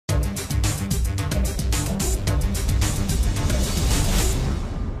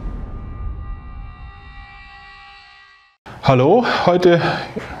Hallo,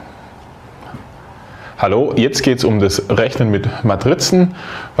 jetzt geht es um das Rechnen mit Matrizen.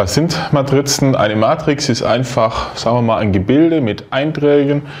 Was sind Matrizen? Eine Matrix ist einfach, sagen wir mal, ein Gebilde mit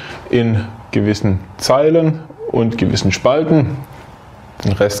Einträgen in gewissen Zeilen und gewissen Spalten.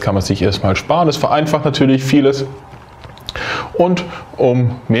 Den Rest kann man sich erstmal sparen. Das vereinfacht natürlich vieles. Und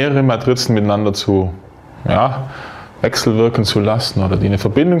um mehrere Matrizen miteinander zu wechselwirken zu lassen oder die in eine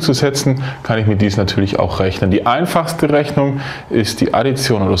Verbindung zu setzen, kann ich mit dies natürlich auch rechnen. Die einfachste Rechnung ist die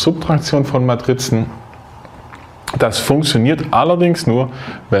Addition oder Subtraktion von Matrizen. Das funktioniert allerdings nur,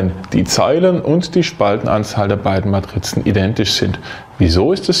 wenn die Zeilen und die Spaltenanzahl der beiden Matrizen identisch sind.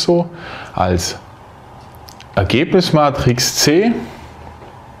 Wieso ist es so? Als Ergebnismatrix C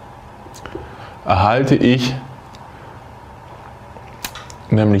erhalte ich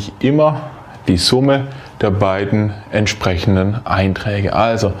nämlich immer die Summe der beiden entsprechenden Einträge.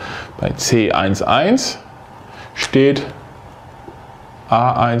 Also bei C11 steht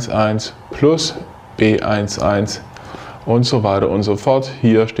A11 plus B11 und so weiter und so fort.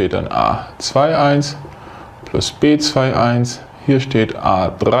 Hier steht dann A21 plus B21. Hier steht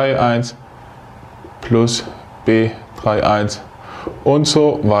A31 plus B31 und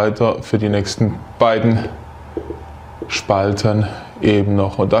so weiter für die nächsten beiden Spalten eben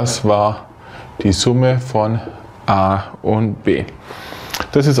noch. Und das war die Summe von A und B.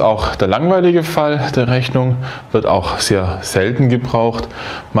 Das ist auch der langweilige Fall der Rechnung, wird auch sehr selten gebraucht.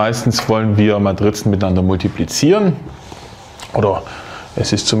 Meistens wollen wir Matrizen miteinander multiplizieren oder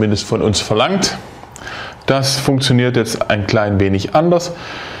es ist zumindest von uns verlangt. Das funktioniert jetzt ein klein wenig anders.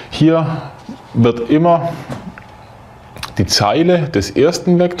 Hier wird immer die Zeile des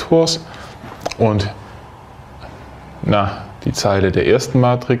ersten Vektors und die Zeile der ersten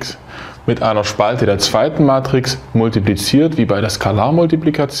Matrix mit einer Spalte der zweiten Matrix multipliziert, wie bei der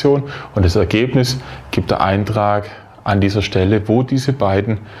Skalarmultiplikation, und das Ergebnis gibt der Eintrag an dieser Stelle, wo diese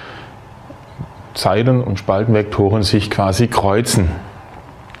beiden Zeilen- und Spaltenvektoren sich quasi kreuzen.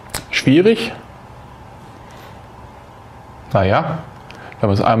 Schwierig? Naja, wenn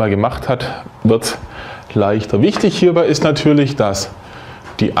man es einmal gemacht hat, wird es leichter. Wichtig hierbei ist natürlich, dass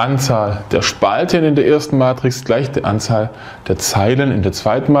die Anzahl der Spalten in der ersten Matrix gleich der Anzahl der Zeilen in der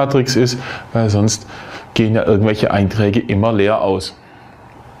zweiten Matrix ist, weil sonst gehen ja irgendwelche Einträge immer leer aus.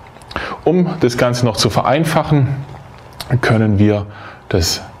 Um das Ganze noch zu vereinfachen, können wir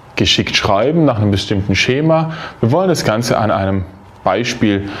das geschickt schreiben nach einem bestimmten Schema. Wir wollen das Ganze an einem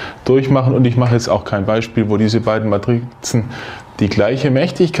Beispiel durchmachen und ich mache jetzt auch kein Beispiel, wo diese beiden Matrizen die gleiche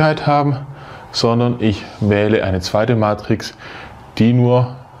Mächtigkeit haben, sondern ich wähle eine zweite Matrix, die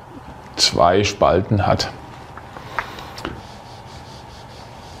nur zwei Spalten hat.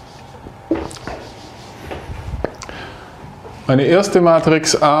 Meine erste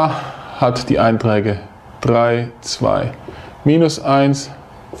Matrix A hat die Einträge 3, 2, minus 1,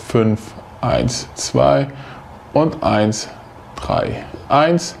 5, 1, 2 und 1, 3,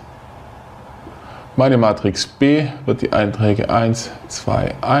 1. Meine Matrix B wird die Einträge 1,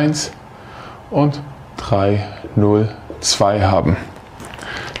 2, 1 und 3, 0, 2 haben.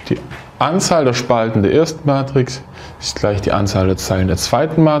 Die Anzahl der Spalten der ersten Matrix ist gleich die Anzahl der Zeilen der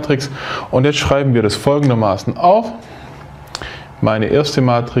zweiten Matrix. Und jetzt schreiben wir das folgendermaßen auf. Meine erste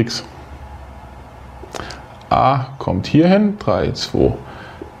Matrix A kommt hier hin, 3, 2,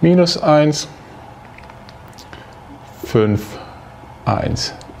 minus 1, 5,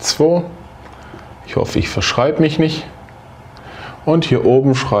 1, 2. Ich hoffe, ich verschreibe mich nicht. Und hier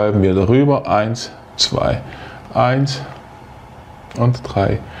oben schreiben wir darüber 1, 2, 1 und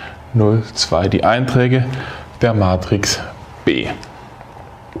 3, 0, 2, die Einträge der Matrix B.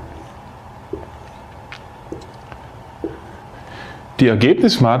 Die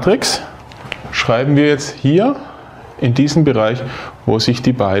Ergebnismatrix schreiben wir jetzt hier in diesem Bereich, wo sich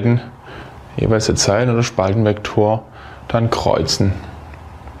die beiden jeweils der Zeilen- oder Spaltenvektor dann kreuzen.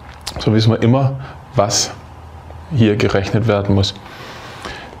 So wissen wir immer, was hier gerechnet werden muss.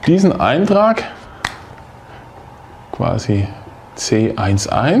 Diesen Eintrag, quasi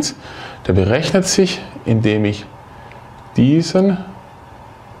C11, der berechnet sich, indem ich die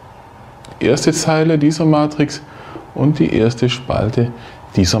erste Zeile dieser Matrix und die erste Spalte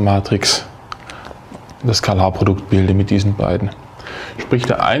dieser Matrix, das Skalarprodukt bilde mit diesen beiden. Sprich,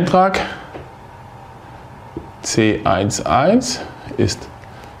 der Eintrag C11 ist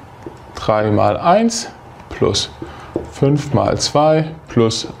 3 mal 1 plus 5 mal 2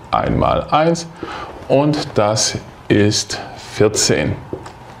 plus 1 mal 1 und das ist 14.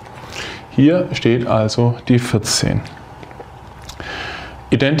 Hier steht also die 14.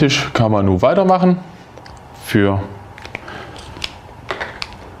 Identisch kann man nun weitermachen für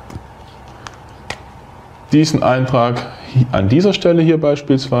diesen Eintrag An dieser Stelle hier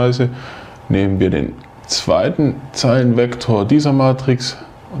beispielsweise nehmen wir den zweiten Zeilenvektor dieser Matrix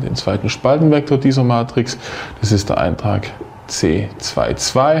und den zweiten Spaltenvektor dieser Matrix. Das ist der Eintrag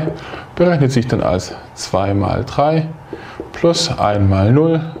C22, berechnet sich dann als 2 mal 3 plus 1 mal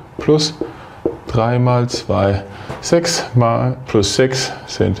 0 plus 3 mal 2, 6 mal plus 6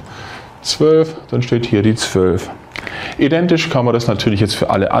 sind 12, dann steht hier die 12. Identisch kann man das natürlich jetzt für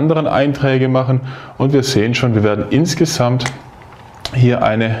alle anderen Einträge machen und wir sehen schon, wir werden insgesamt hier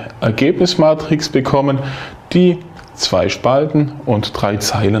eine Ergebnismatrix bekommen, die 2 Spalten und 3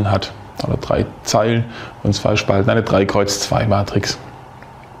 Zeilen hat. Oder 3 Zeilen und 2 Spalten, eine 3x2-Matrix.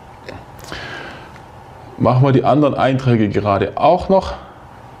 Machen wir die anderen Einträge gerade auch noch.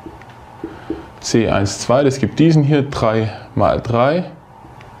 C12, das gibt diesen hier 3 mal 3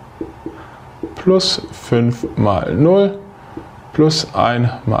 plus 5 mal 0 plus 1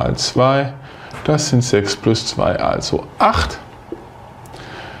 mal 2, das sind 6 plus 2, also 8.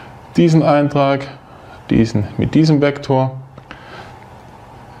 Diesen Eintrag, diesen mit diesem Vektor,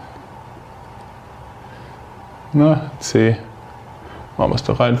 C, machen wir es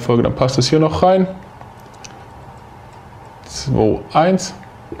der Reihenfolge, dann passt das hier noch rein. 2, 1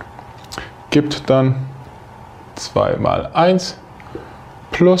 gibt dann 2 mal 1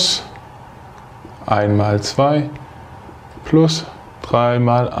 plus 1 mal 2 plus 3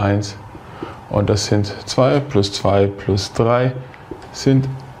 mal 1 und das sind 2 plus 2 plus 3 sind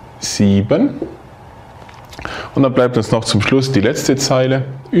 7. Und dann bleibt uns noch zum Schluss die letzte Zeile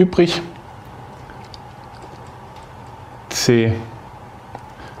übrig.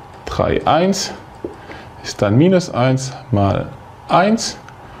 C31 ist dann minus 1 mal 1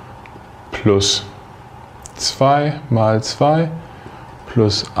 plus 2 mal 2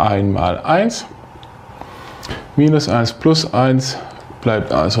 plus 1 mal 1. Minus 1 plus 1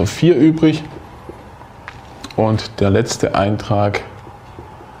 bleibt also 4 übrig. Und der letzte Eintrag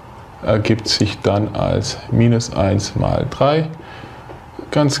ergibt sich dann als minus 1 mal 3.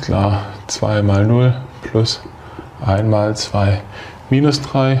 Ganz klar 2 mal 0 plus 1 mal 2. Minus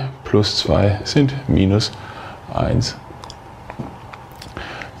 3 plus 2 sind minus 1.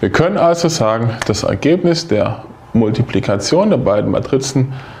 Wir können also sagen, das Ergebnis der Multiplikation der beiden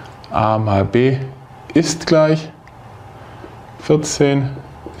Matrizen a mal b ist gleich 14,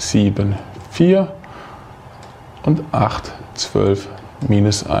 7, 4 und 8, 12,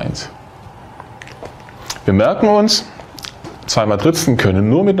 minus 1. Wir merken uns, zwei Matrizen können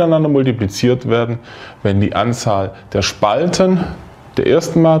nur miteinander multipliziert werden, wenn die Anzahl der Spalten der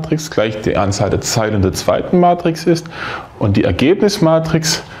ersten Matrix gleich die Anzahl der Zeilen der zweiten Matrix ist und die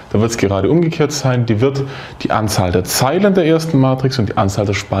Ergebnismatrix, da wird es gerade umgekehrt sein, die wird die Anzahl der Zeilen der ersten Matrix und die Anzahl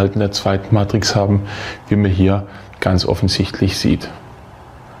der Spalten der zweiten Matrix haben, wie man hier ganz offensichtlich sieht.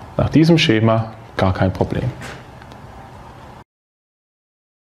 Nach diesem Schema gar kein Problem.